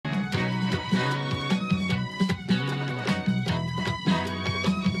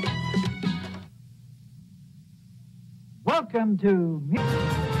Welcome to...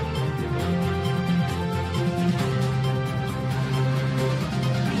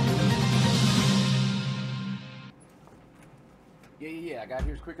 Yeah, I got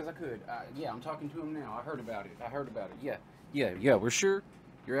here as quick as I could. Yeah, I'm talking to him now. I heard about it. Yeah, we're sure?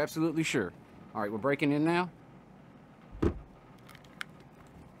 You're absolutely sure. All right, we're breaking in now.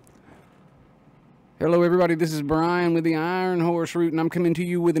 Hello everybody, this is Brian with the Iron Horse Route, and I'm coming to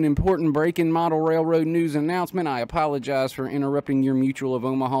you with an important break-in model railroad news announcement. I apologize for interrupting your Mutual of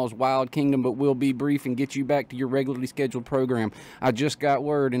Omaha's Wild Kingdom, but we'll be brief and get you back to your regularly scheduled program. I just got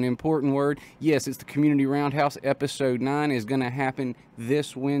word, an important word. Yes, it's the Community Roundhouse. Episode 9 is going to happen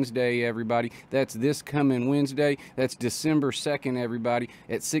this Wednesday, everybody. That's this coming Wednesday. That's December 2nd, everybody,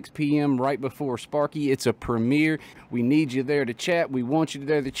 at 6 p.m. right before Sparky. It's a premiere. We need you there to chat. We want you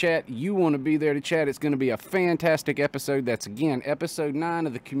there to chat. You want to be there to chat. It's going to be a fantastic episode. That's, again, episode 9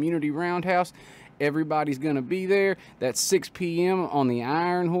 of the Community Roundhouse. Everybody's going to be there. That's 6 p.m. on the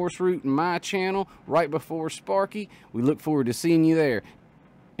Iron Horse Route, my channel, right before Sparky. We look forward to seeing you there.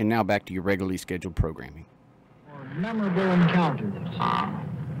 And now back to your regularly scheduled programming. Memorable encounters.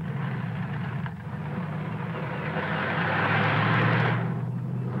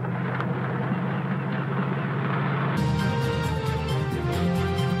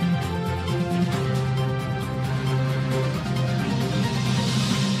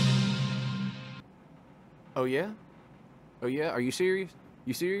 Oh yeah? Oh yeah? Are you serious?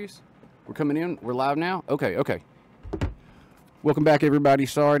 You serious? We're coming in? We're live now? Okay. Welcome back, everybody.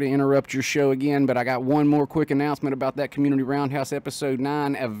 Sorry to interrupt your show again, but I got one more quick announcement about that Community Roundhouse episode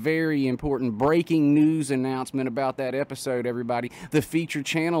 9. A very important breaking news announcement about that episode, everybody. The featured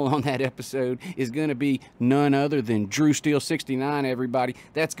channel on that episode is going to be none other than Drew Steele 69, everybody.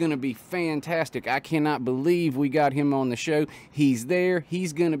 That's going to be fantastic. I cannot believe we got him on the show. He's there.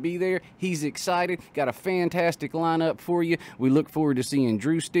 He's going to be there. He's excited. Got a fantastic lineup for you. We look forward to seeing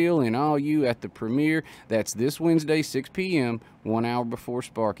Drew Steele and all you at the premiere. That's this Wednesday, 6 p.m., 1 hour before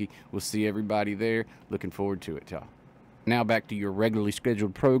Sparky. We'll see everybody there. Looking forward to it, y'all. Now back to your regularly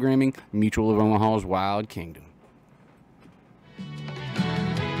scheduled programming, Mutual of Omaha's Wild Kingdom.